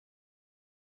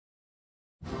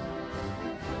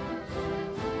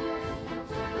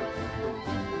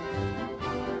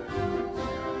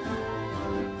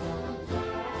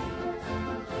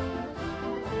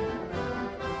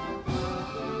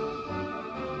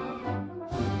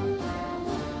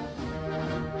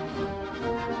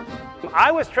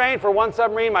I was trained for one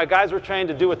submarine, my guys were trained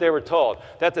to do what they were told.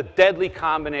 That's a deadly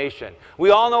combination. We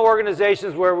all know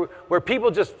organizations where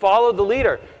people just followed the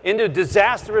leader into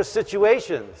disastrous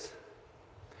situations.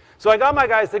 So I got my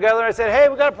guys together and I said, hey,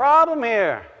 we got a problem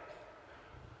here.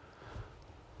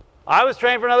 I was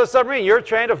trained for another submarine. You're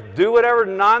trained to do whatever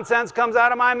nonsense comes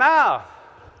out of my mouth.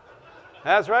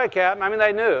 That's right, Captain. I mean,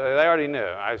 they knew. They already knew.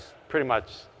 I was pretty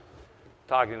much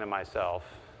talking to myself.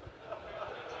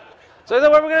 So I said,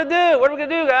 what are we going to do? What are we going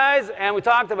to do, guys? And we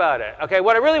talked about it. Okay,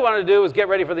 what I really wanted to do was get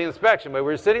ready for the inspection. But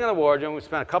we were sitting in the wardroom. We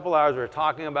spent a couple hours. We were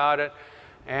talking about it.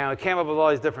 And we came up with all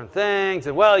these different things.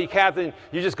 And, well, you Captain,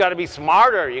 you just got to be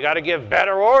smarter. You got to give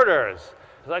better orders.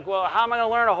 It's like, well, how am I going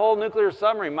to learn a whole nuclear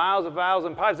submarine, miles of valves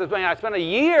and pipes? I spent a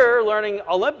year learning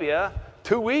Olympia,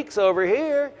 2 weeks over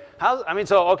here.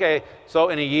 So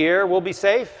in a year we'll be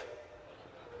safe?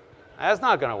 That's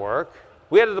not going to work.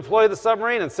 We had to deploy the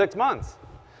submarine in 6 months.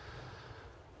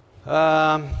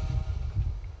 So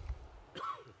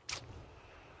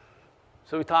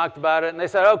we talked about it, and they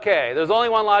said, okay, there's only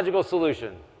one logical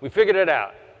solution. We figured it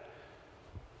out.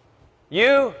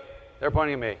 You, they're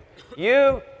pointing at me,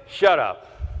 you shut up.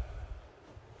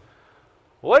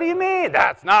 What do you mean?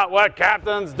 That's not what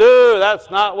captains do. That's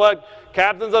not what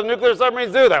captains of nuclear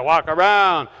submarines do. They walk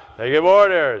around. They give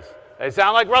orders. They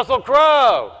sound like Russell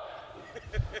Crowe.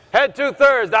 Head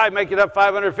 2/3, dive, make it up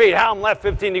 500 feet. Helm left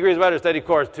 15 degrees rudder, steady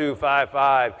course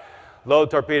 255.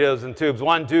 Load torpedoes and tubes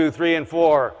 1, 2, 3, and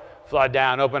 4. Flood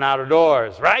down, open outer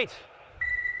doors, right?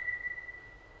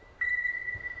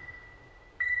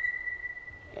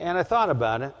 And I thought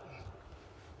about it.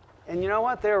 And you know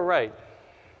what? They were right.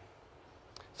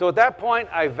 So at that point,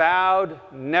 I vowed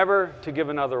never to give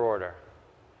another order.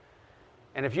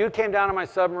 And if you came down on my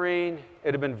submarine, it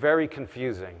would have been very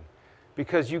confusing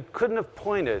because you couldn't have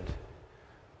pointed.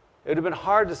 It would have been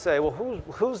hard to say, well,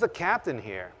 who's the captain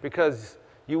here? Because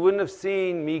you wouldn't have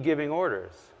seen me giving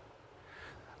orders.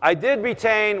 I did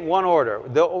retain one order.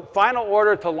 The final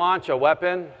order to launch a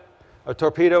weapon, a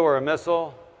torpedo or a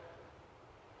missile,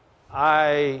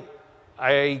 I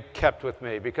kept with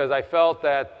me because I felt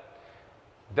that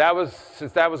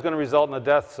since that was going to result in the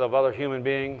deaths of other human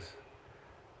beings,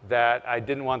 that I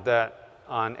didn't want that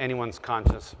on anyone's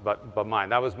conscience but mine.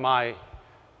 That was my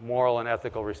moral and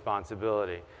ethical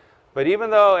responsibility. But even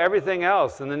though everything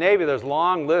else, in the Navy, there's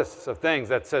long lists of things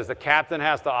that says the captain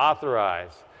has to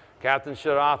authorize. Captain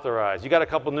should authorize. You got a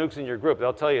couple nukes in your group,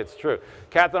 they'll tell you it's true.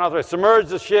 Captain authorize, submerge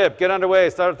the ship, get underway,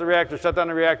 start up the reactor, shut down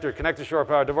the reactor, connect to shore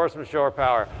power, divorce from shore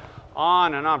power.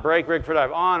 On and on, break rig for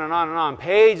dive, on and on and on,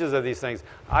 pages of these things.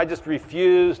 I just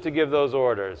refused to give those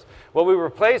orders. What we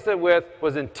replaced it with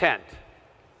was intent.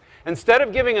 Instead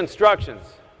of giving instructions,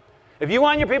 if you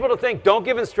want your people to think, don't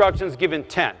give instructions, give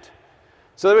intent.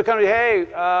 So they would come to you, hey,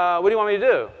 what do you want me to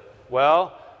do?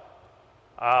 Well,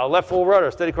 left full rudder,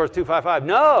 steady course 255.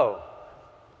 No.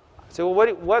 I say, well,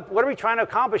 what are we trying to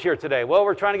accomplish here today? Well,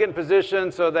 we're trying to get in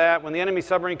position so that when the enemy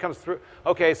submarine comes through,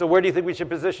 okay, so where do you think we should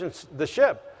position the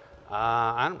ship?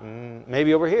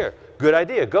 Maybe over here. Good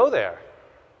idea. Go there.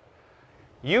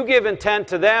 You give intent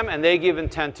to them, and they give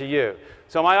intent to you.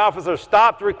 So my officer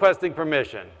stopped requesting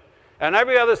permission. And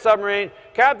every other submarine,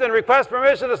 Captain, request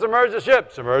permission to submerge the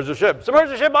ship. Submerge the ship. Submerge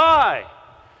the ship, aye.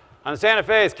 On Santa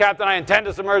Fe, Captain, I intend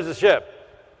to submerge the ship.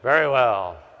 Very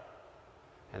well.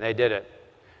 And they did it.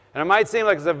 And it might seem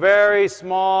like it's a very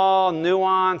small,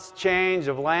 nuanced change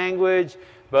of language,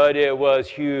 but it was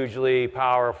hugely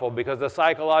powerful because the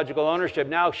psychological ownership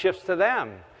now shifts to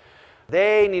them.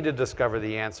 They need to discover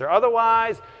the answer.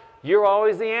 Otherwise, you're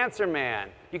always the answer man.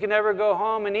 You can never go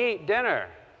home and eat dinner.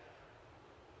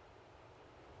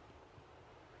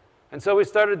 And so we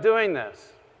started doing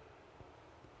this.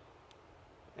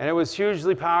 And it was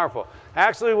hugely powerful.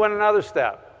 Actually, we went another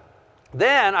step.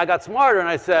 Then I got smarter and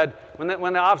I said, when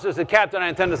the officer said, Captain, I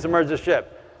intend to submerge the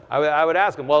ship, I would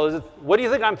ask him, well, what do you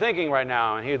think I'm thinking right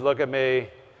now? And he'd look at me,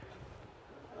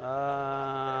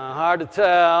 hard to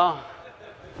tell.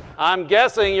 I'm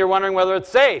guessing you're wondering whether it's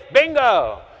safe.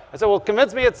 Bingo! I said, well,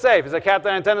 convince me it's safe. He said,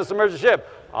 Captain, I intend to submerge the ship.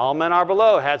 All men are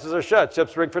below, hatches are shut,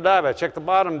 ship's rigged for dive. I checked the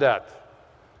bottom depth.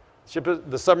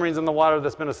 The submarine's in the water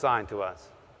that's been assigned to us.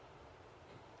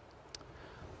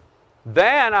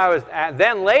 Then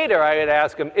later I would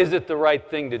ask them, is it the right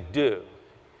thing to do?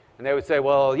 And they would say,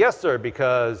 well, yes, sir,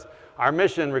 because our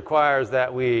mission requires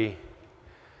that we...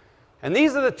 And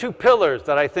these are the two pillars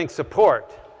that I think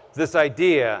support this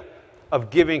idea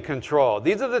of giving control.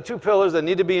 These are the two pillars that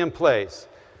need to be in place.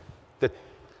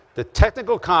 The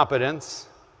technical competence,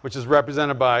 which is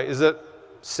represented by, is it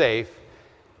safe?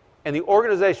 And the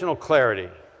organizational clarity,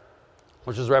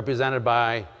 which is represented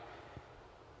by,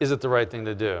 is it the right thing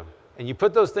to do? And you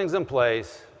put those things in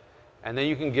place, and then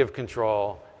you can give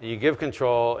control. And you give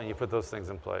control, and you put those things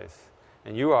in place.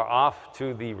 And you are off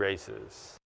to the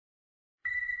races.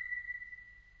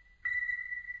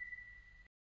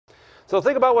 So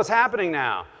think about what's happening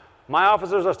now. My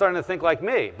officers are starting to think like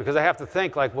me, because I have to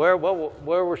think like, where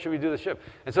should we do the ship?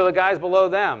 And so the guys below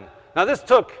them. Now this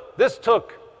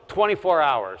took 24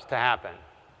 hours to happen.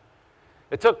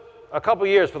 It took a couple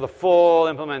years for the full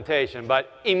implementation,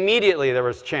 but immediately there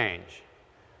was change.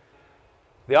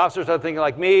 The officers started thinking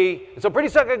like me. And so pretty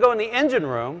soon I could go in the engine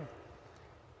room,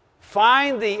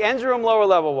 find the engine room lower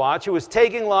level watch who was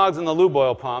taking logs in the lube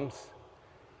oil pumps,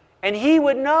 and he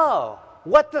would know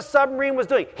what the submarine was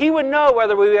doing. He would know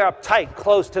whether we were up tight,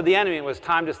 close to the enemy, and it was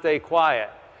time to stay quiet,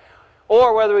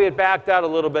 or whether we had backed out a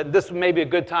little bit, and this may be a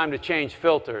good time to change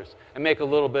filters and make a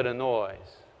little bit of noise.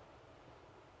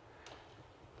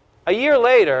 A year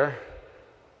later,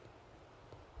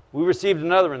 we received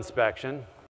another inspection.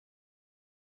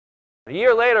 A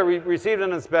year later, we received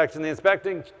an inspection. The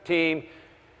inspecting team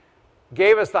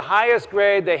gave us the highest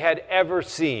grade they had ever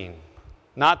seen.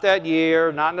 Not that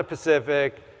year, not in the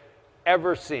Pacific,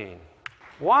 ever seen.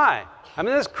 Why? I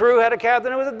mean, this crew had a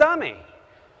captain who was a dummy.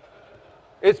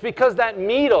 It's because that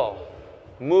needle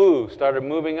started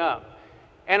moving up.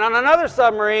 And on another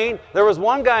submarine, there was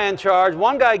one guy in charge,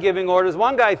 one guy giving orders,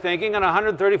 one guy thinking, and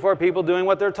 134 people doing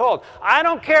what they're told. I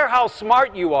don't care how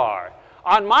smart you are.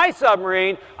 On my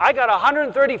submarine, I got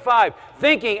 135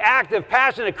 thinking, active,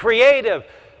 passionate, creative,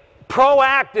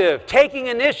 proactive, taking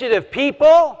initiative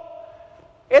people.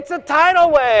 It's a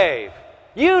tidal wave.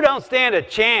 You don't stand a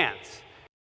chance.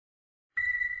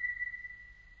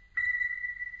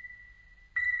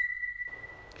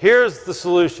 Here's the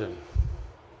solution.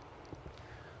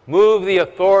 Move the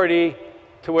authority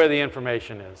to where the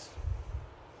information is.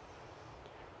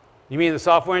 You mean the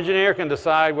software engineer can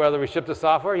decide whether we ship the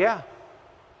software? Yeah.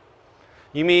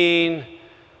 You mean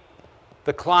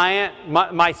the client,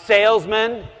 my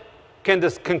salesman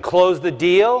can close the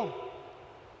deal?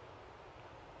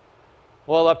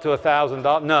 Well, up to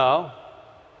 $1,000. No.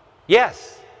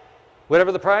 Yes.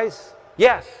 Whatever the price?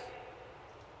 Yes.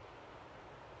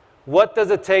 What does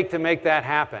it take to make that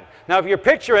happen? Now, if you're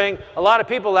picturing a lot of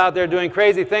people out there doing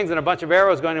crazy things and a bunch of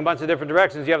arrows going in a bunch of different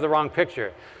directions, you have the wrong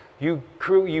picture. You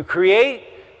create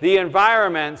the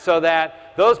environment so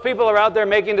that those people are out there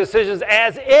making decisions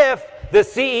as if the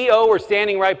CEO were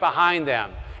standing right behind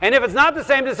them. And if it's not the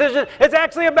same decision, it's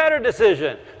actually a better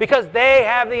decision because they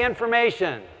have the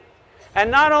information. And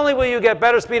not only will you get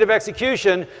better speed of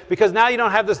execution, because now you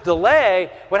don't have this delay,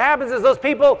 what happens is those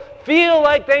people feel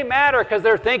like they matter because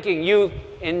they're thinking. You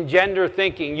engender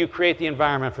thinking. You create the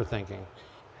environment for thinking.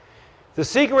 The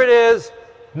secret is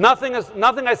nothing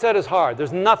I said is hard.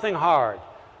 There's nothing hard.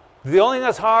 The only thing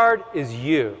that's hard is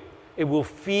you. It will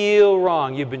feel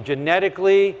wrong. You've been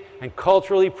genetically and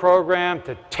culturally programmed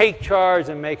to take charge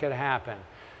and make it happen.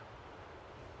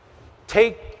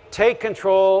 Take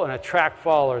control and attract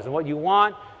followers. And what you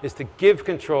want is to give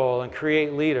control and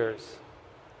create leaders.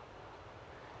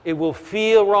 It will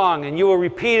feel wrong, and you will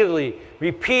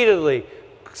repeatedly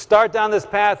start down this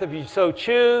path if you so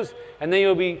choose, and then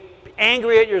you'll be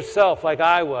angry at yourself like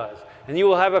I was. And you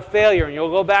will have a failure, and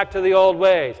you'll go back to the old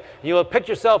ways. And you will pick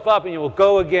yourself up, and you will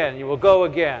go again. You will go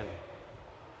again.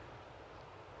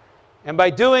 And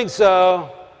by doing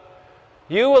so,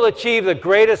 you will achieve the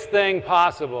greatest thing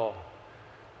possible.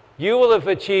 You will have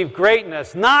achieved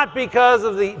greatness, not because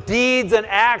of the deeds and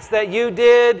acts that you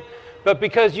did, but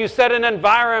because you set an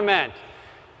environment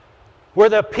where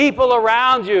the people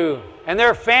around you and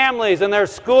their families and their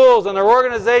schools and their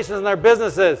organizations and their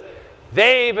businesses,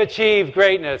 they've achieved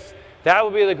greatness. That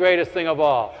will be the greatest thing of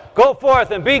all. Go forth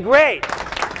and be great.